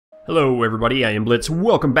Hello everybody, I am Blitz.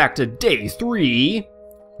 Welcome back to day 3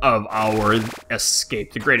 of our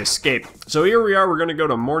escape, the Great Escape. So here we are, we're going to go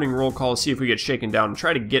to morning roll call, see if we get shaken down, and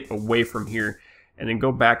try to get away from here, and then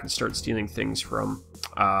go back and start stealing things from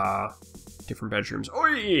different bedrooms.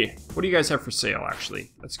 Oi! What do you guys have for sale,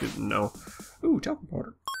 actually? That's good to know. Ooh,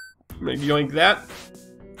 teleporter. I'm going to yoink that.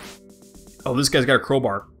 Oh, this guy's got a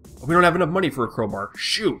crowbar. We don't have enough money for a crowbar.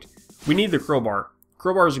 Shoot! We need the crowbar.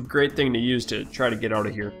 Crowbar is a great thing to use to try to get out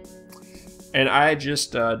of here. And I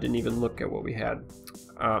just didn't even look at what we had.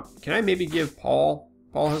 Can I maybe give Paul...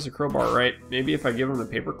 Paul has a crowbar, right? Maybe if I give him the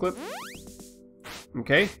paperclip?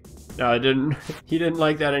 Okay. No, I didn't. He didn't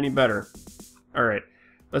like that any better. Alright.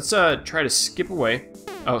 Let's try to skip away.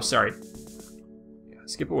 Oh, sorry. Yeah,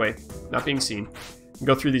 skip away. Not being seen.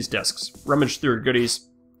 Go through these desks. Rummage through goodies.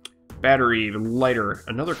 Battery, lighter,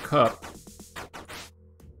 another cup.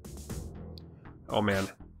 Oh man,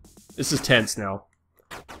 this is tense now.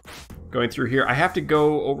 Going through here, I have to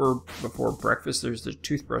go over before breakfast. There's the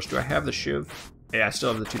toothbrush. Do I have the shiv? Yeah, I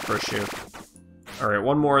still have the toothbrush shiv. Alright,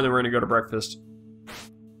 one more, then we're gonna go to breakfast.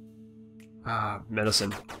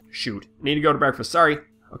 Medicine. Shoot. Need to go to breakfast, sorry.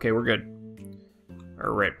 Okay, we're good.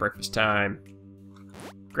 Alright, breakfast time.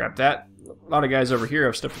 Grab that. A lot of guys over here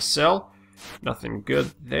have stuff to sell. Nothing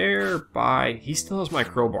good there. Bye. He still has my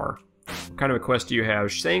crowbar. What kind of a quest do you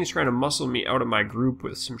have? Saying's trying to muscle me out of my group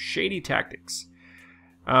with some shady tactics.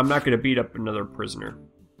 I'm not going to beat up another prisoner.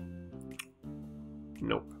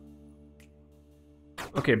 Nope.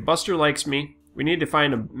 Okay, Buster likes me. We need to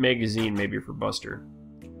find a magazine maybe for Buster.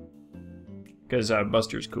 Because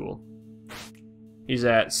Buster's cool. He's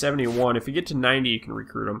at 71. If you get to 90, you can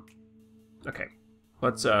recruit him. Okay.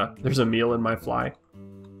 Let's, there's a meal in my fly.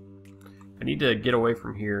 I need to get away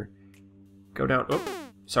from here. Go down. Oh,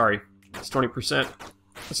 sorry. It's 20%.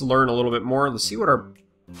 Let's learn a little bit more. Let's see what our...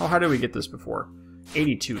 How high did we get this before?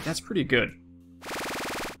 82. That's pretty good.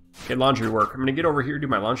 Okay, laundry work. I'm going to get over here and do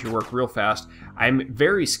my laundry work real fast. I'm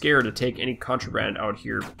very scared to take any contraband out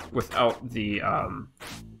here without the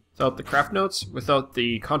craft notes, without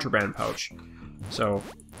the contraband pouch. So,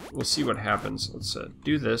 we'll see what happens. Let's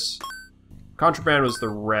do this. Contraband was the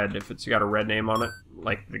red, if it's got a red name on it.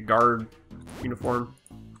 Like the guard uniform.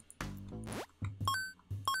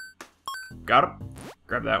 Got him.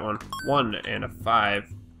 Grab that one. 1 and a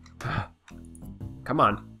 5. Come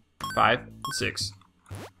on. 5 and 6.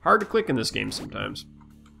 Hard to click in this game sometimes.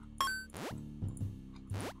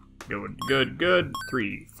 Good, good, good.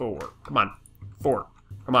 3, 4. Come on. 4.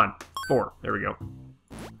 Come on. 4. There we go.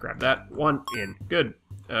 Grab that. 1 in. Good.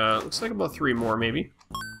 Looks like about 3 more maybe.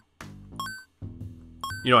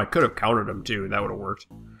 You know, I could have counted them too. That would have worked.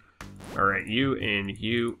 Alright, you and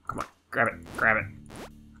you. Come on. Grab it. Grab it.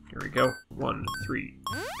 Here we go. 1, 3.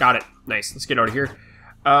 Got it. Nice. Let's get out of here.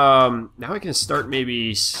 Now I can start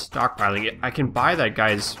maybe stockpiling it. I can buy that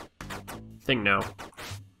guy's thing now.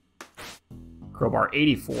 Crowbar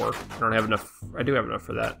 84. I don't have enough. I do have enough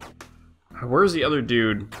for that. Where's the other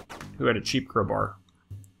dude who had a cheap crowbar?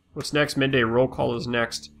 What's next? Midday roll call is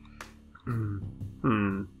next.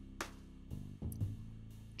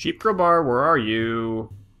 Cheap crowbar, where are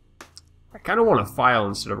you? I kind of want a file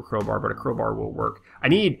instead of a crowbar, but a crowbar will work. I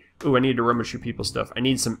need to rummage through people's stuff. I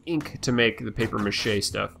need some ink to make the paper mache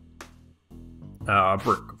stuff.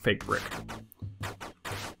 Brick, fake brick.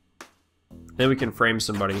 Then we can frame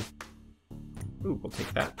somebody. Ooh, we'll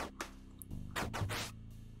take that.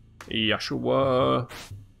 Yashua.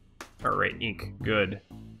 Alright, ink, good.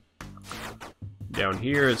 Down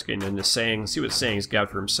here, it's getting into Sang. See what Sang's got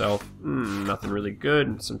for himself. Nothing really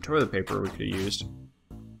good. Some toilet paper we could have used.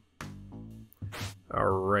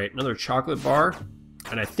 Alright, another chocolate bar.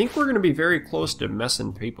 And I think we're going to be very close to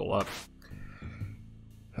messing people up.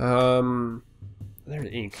 There's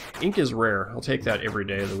ink. Ink is rare. I'll take that every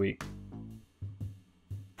day of the week.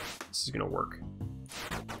 This is going to work.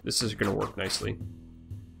 This is going to work nicely.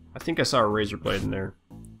 I think I saw a razor blade in there.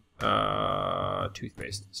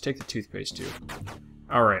 Toothpaste. Let's take the toothpaste too.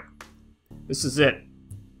 Alright. This is it.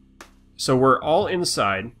 So we're all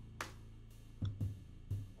inside.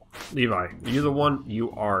 Levi, are you the one?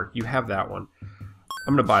 You are. You have that one.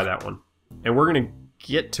 I'm going to buy that one. And we're going to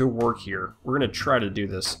get to work here. We're going to try to do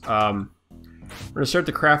this. We're going to start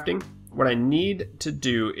the crafting. What I need to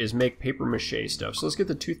do is make paper mache stuff. So let's get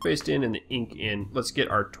the toothpaste in and the ink in. Let's get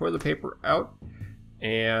our toilet paper out.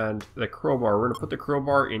 And the crowbar. We're going to put the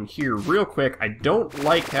crowbar in here real quick. I don't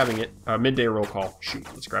like having it. Midday roll call.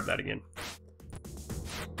 Shoot, let's grab that again.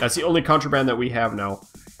 That's the only contraband that we have now.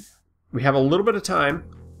 We have a little bit of time.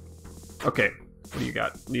 Okay, what do you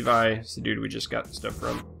got? Levi is the dude we just got stuff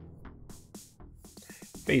from.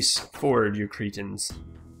 Face forward, you cretins.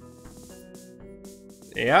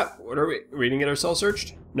 Yeah, what are we? We didn't get ourselves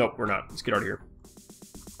searched? Nope, we're not. Let's get out of here.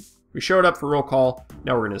 We showed up for roll call.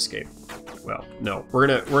 Now we're gonna escape. Well, no, we're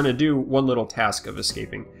gonna do one little task of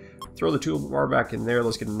escaping. Throw the toolbar back in there.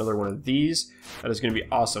 Let's get another one of these. That is gonna be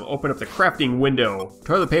awesome. Open up the crafting window.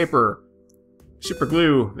 Toilet paper. Super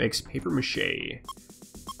glue makes paper mache.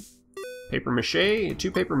 Paper mache.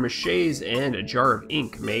 2 paper maches and a jar of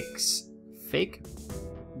ink makes fake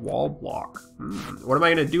wall block. What am I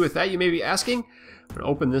gonna do with that? You may be asking. I'm gonna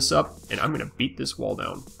open this up and I'm gonna beat this wall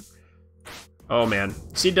down. Oh man.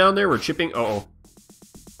 See down there? We're chipping. Uh-oh.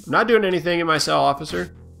 I'm not doing anything in my cell,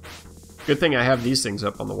 officer. Good thing I have these things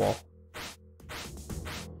up on the wall.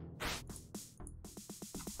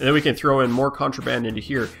 And then we can throw in more contraband into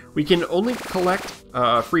here. We can only collect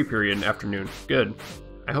free period in afternoon. Good.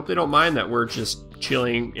 I hope they don't mind that we're just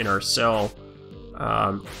chilling in our cell.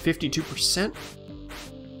 52%?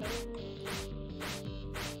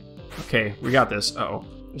 Okay, we got this. Uh-oh.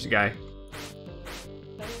 There's a guy.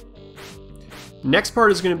 Next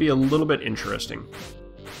part is going to be a little bit interesting.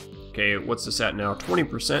 Okay, what's this at now?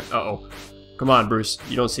 20%? Uh-oh. Come on, Bruce.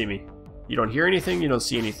 You don't see me. You don't hear anything, you don't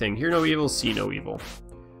see anything. Hear no evil, see no evil.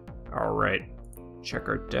 Alright. Check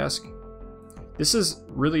our desk. This is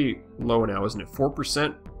really low now, isn't it?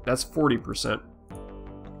 4%? That's 40%.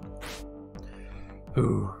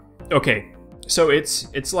 Ooh. Okay, so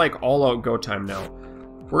it's like all-out go time now.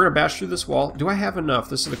 We're gonna bash through this wall. Do I have enough?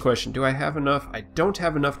 This is the question. Do I have enough? I don't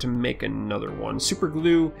have enough to make another one. Super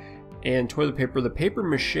glue and toilet paper. The paper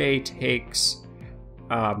mache takes...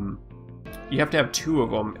 you have to have 2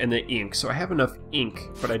 of them, and the ink. So I have enough ink,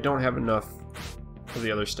 but I don't have enough of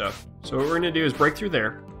the other stuff. So what we're gonna do is break through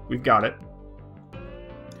there. We've got it.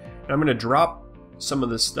 And I'm gonna drop some of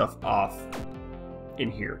this stuff off in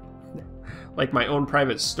here. Like my own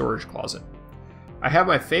private storage closet. I have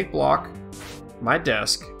my fake block, my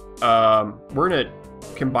desk. We're gonna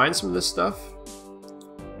combine some of this stuff.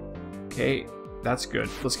 Okay, that's good.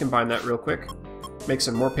 Let's combine that real quick. Make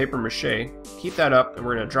some more paper mache. Keep that up, and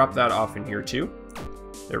we're gonna drop that off in here too.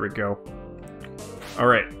 There we go.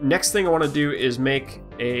 Alright, next thing I want to do is make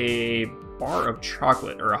a bar of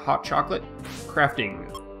chocolate, or a hot chocolate. Crafting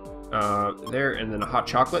there, and then a hot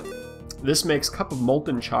chocolate. This makes cup of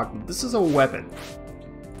molten chocolate. This is a weapon.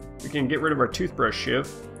 We can get rid of our toothbrush shiv.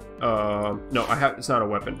 No, it's not a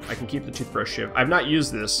weapon. I can keep the toothbrush shiv. I've not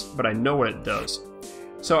used this, but I know what it does.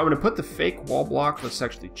 So I'm going to put the fake wall block. Let's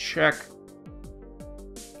actually check.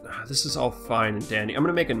 This is all fine and dandy. I'm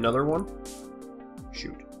going to make another one.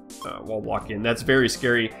 Shoot. Wall block in. That's very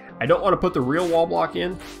scary. I don't want to put the real wall block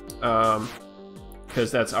in,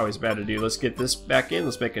 because that's always bad to do. Let's get this back in.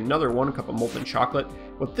 Let's make another one, a cup of molten chocolate.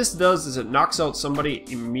 What this does is it knocks out somebody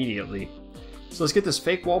immediately. So let's get this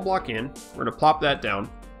fake wall block in. We're going to plop that down.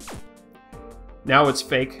 Now it's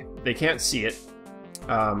fake. They can't see it.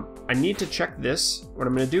 I need to check this. What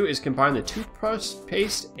I'm going to do is combine the toothbrush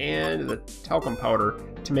paste and the talcum powder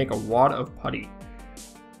to make a wad of putty.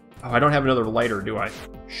 Oh, I don't have another lighter, do I?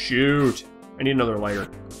 Shoot. I need another lighter.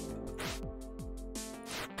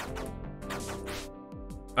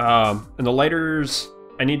 And the lighters,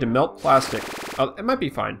 I need to melt plastic. It might be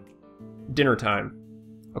fine. Dinner time.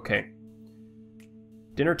 Okay.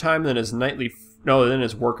 Dinner time, then is nightly... No, then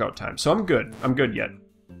is workout time. So I'm good. I'm good yet.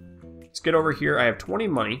 Let's get over here. I have 20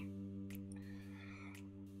 money.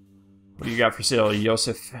 What do you got for sale,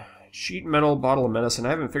 Yosef? Sheet metal, bottle of medicine. I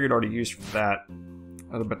haven't figured out a use for that.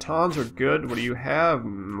 The batons are good. What do you have?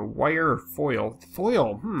 Wire or foil?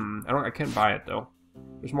 Foil. I can't buy it though.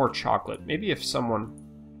 There's more chocolate. Maybe if someone...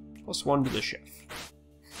 +1 to the chef.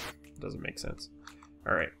 Doesn't make sense.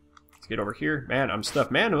 Alright. Let's get over here. Man, I'm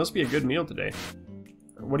stuffed. Man, it must be a good meal today.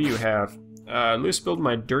 What do you have? Lou spilled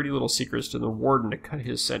my dirty little secrets to the warden to cut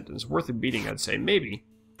his sentence. Worth a beating, I'd say. Maybe.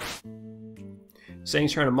 Saying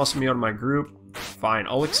he's trying to muscle me out of my group. Fine.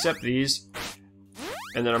 I'll accept these.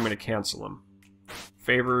 And then I'm going to cancel them.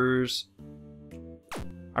 Favors.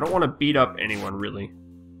 I don't want to beat up anyone, really.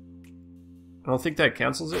 I don't think that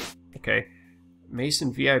cancels it. Okay.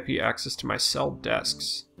 Mason VIP access to my cell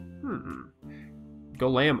desks. Go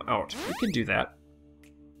lay them out. We can do that.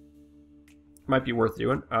 Might be worth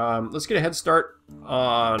doing. Let's get a head start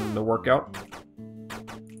on the workout.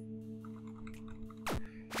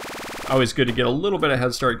 Always good to get a little bit of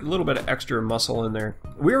head start, a little bit of extra muscle in there.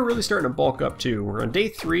 We're really starting to bulk up too. We're on day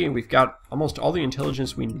 3 and we've got almost all the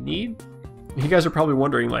intelligence we need. You guys are probably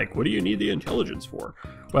wondering, like, what do you need the intelligence for?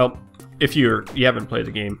 Well, if you haven't played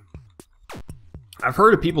the game, I've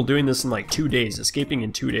heard of people doing this in like 2 days, escaping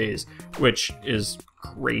in 2 days, which is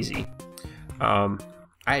crazy.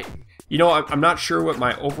 You know, I'm not sure what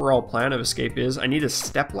my overall plan of escape is. I need a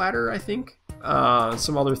stepladder, I think.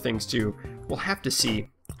 Some other things too. We'll have to see.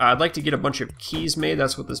 I'd like to get a bunch of keys made.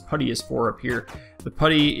 That's what this putty is for up here. The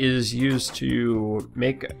putty is used to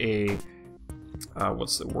make a,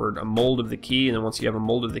 what's the word? A mold of the key. And then once you have a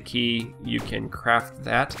mold of the key, you can craft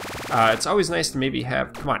that. It's always nice to maybe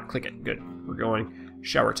have, come on, click it. Good. We're going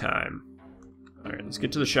shower time. All right, let's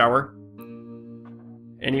get to the shower.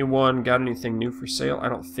 Anyone got anything new for sale? I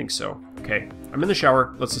don't think so. Okay, I'm in the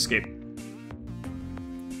shower. Let's escape.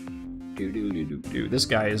 This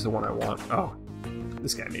guy is the one I want. Oh,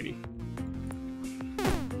 this guy maybe.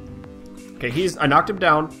 Okay, I knocked him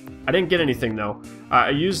down. I didn't get anything though.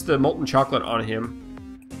 I used the molten chocolate on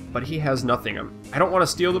him, but he has nothing. I don't want to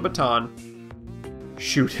steal the baton.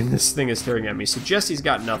 Shoot, and this thing is staring at me. So Jesse's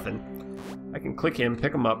got nothing. I can click him,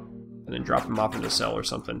 pick him up, and then drop him off in the cell or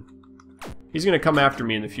something. He's going to come after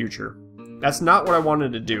me in the future. That's not what I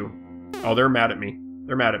wanted to do. Oh, they're mad at me.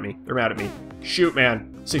 They're mad at me. They're mad at me. Shoot,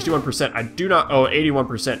 man. 61%. I do not... Oh,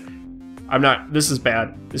 81%. I'm not... This is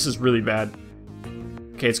bad. This is really bad.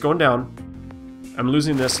 Okay, it's going down. I'm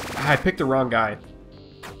losing this. I picked the wrong guy.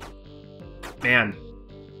 Man.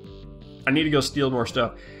 I need to go steal more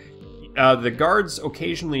stuff. The guards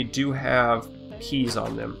occasionally do have keys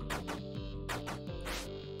on them.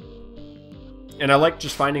 And I like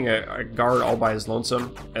just finding a guard all by his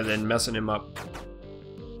lonesome and then messing him up.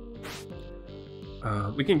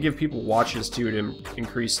 We can give people watches too to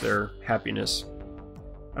increase their happiness.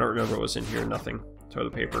 I don't remember what was in here. Nothing.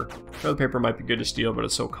 Toilet paper. Toilet paper might be good to steal, but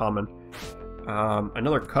it's so common.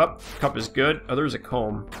 Another cup. Cup is good. Oh, there's a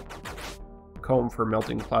comb. Comb for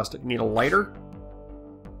melting plastic. Need a lighter.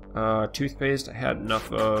 Toothpaste. I had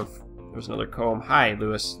enough of. There's another comb. Hi,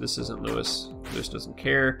 Lewis. This isn't Lewis. Lewis doesn't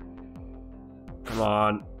care. Come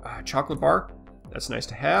on. Chocolate bar. That's nice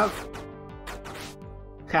to have.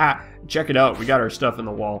 Ha! Check it out. We got our stuff in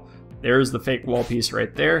the wall. There's the fake wall piece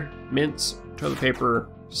right there. Mints, toilet paper,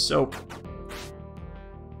 soap.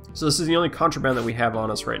 So this is the only contraband that we have on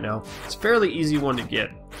us right now. It's a fairly easy one to get.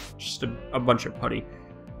 Just a bunch of putty.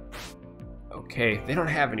 Okay, they don't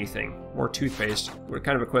have anything. More toothpaste. What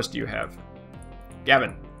kind of a quest do you have?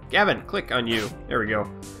 Gavin. Gavin, click on you. There we go.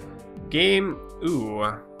 Game. Ooh.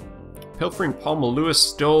 Pilfering Palma. Lewis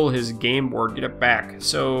stole his game board. Get it back.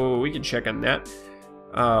 So we can check on that.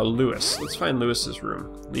 Lewis. Let's find Lewis's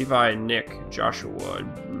room. Levi, Nick, Joshua.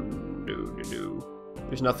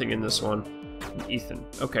 There's nothing in this one. Ethan.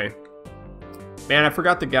 Okay. Man, I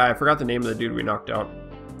forgot the guy. I forgot the name of the dude we knocked out.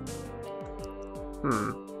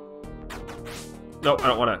 Nope, I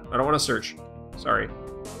don't want to search. Sorry.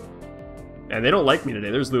 Man, they don't like me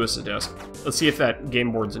today. There's Lewis's desk. Let's see if that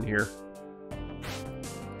game board's in here.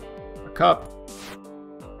 A cup.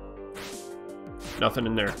 Nothing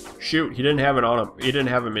in there. Shoot, he didn't have it on him. He didn't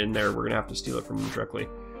have him in there. We're gonna have to steal it from him directly.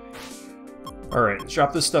 Alright, let's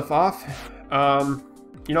drop this stuff off.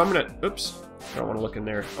 You know, I'm gonna... Oops. I don't want to look in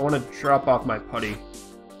there. I want to drop off my putty.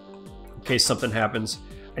 In case something happens.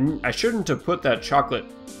 And I shouldn't have put that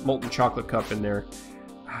molten chocolate cup in there.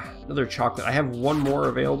 Another chocolate. I have one more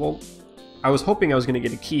available. I was hoping I was gonna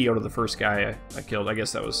get a key out of the first guy I killed. I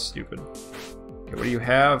guess that was stupid. Okay, what do you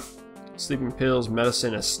have? Sleeping pills,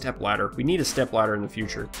 medicine, a stepladder. We need a stepladder in the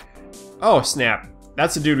future. Oh, snap.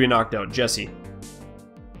 That's the dude we knocked out, Jesse.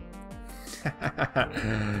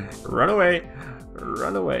 Run away.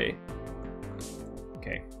 Run away.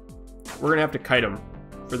 Okay. We're going to have to kite him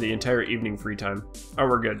for the entire evening free time. Oh,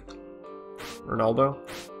 we're good. Ronaldo.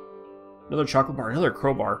 Another chocolate bar. Another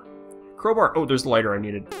crowbar. Crowbar. Oh, there's the lighter I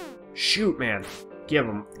needed. Shoot, man. Give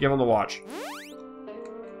him the watch.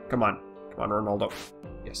 Come on. Come on, Ronaldo.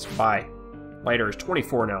 Yes, buy. Lighter is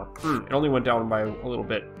 24 now. It only went down by a little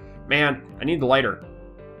bit. Man, I need the lighter.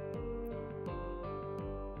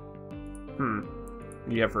 What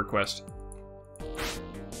do you have for a quest?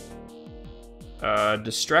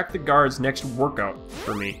 Distract the guards next workout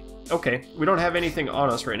for me. Okay, we don't have anything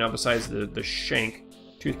on us right now besides the shank.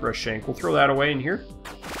 Toothbrush shank. We'll throw that away in here.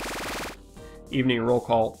 Evening roll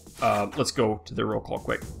call. Let's go to the roll call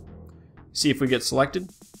quick. See if we get selected.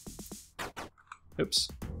 Oops.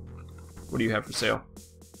 What do you have for sale?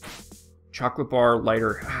 Chocolate bar,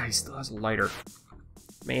 lighter. Ah, he still has a lighter.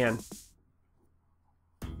 Man.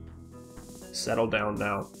 Settle down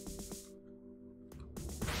now.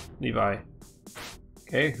 Levi.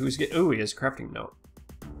 Okay, who's getting... Ooh, he has a crafting note.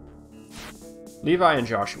 Levi and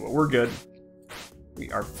Joshua. We're good. We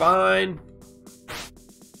are fine.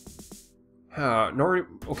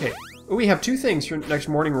 Okay. Oh, we have two things for next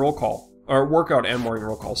morning roll call. Or workout and morning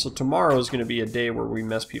roll call. So tomorrow is going to be a day where we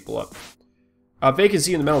mess people up.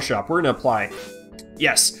 Vacancy in the metal shop. We're going to apply.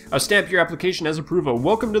 Yes, I'll stamp your application as approval.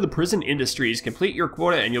 Welcome to the prison industries. Complete your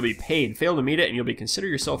quota and you'll be paid. Fail to meet it and you'll be consider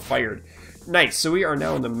yourself fired. Nice, so we are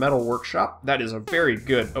now in the metal workshop. That is a very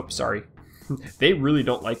good... Oh, sorry. They really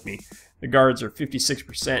don't like me. The guards are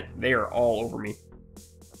 56%. They are all over me.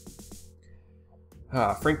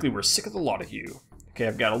 Frankly, we're sick of the lot of you. Okay,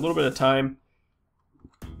 I've got a little bit of time.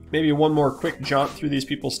 Maybe one more quick jaunt through these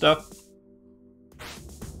people's stuff.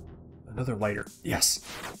 Another lighter. Yes.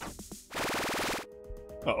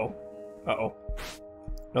 Uh-oh. Uh-oh.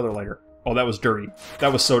 Another lighter. Oh, that was dirty.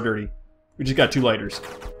 That was so dirty. We just got 2 lighters.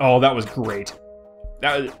 Oh, that was great.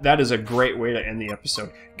 That is a great way to end the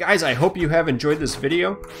episode. Guys, I hope you have enjoyed this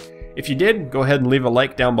video. If you did, go ahead and leave a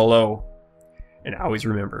like down below. And always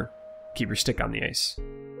remember, keep your stick on the ice.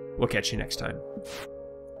 We'll catch you next time.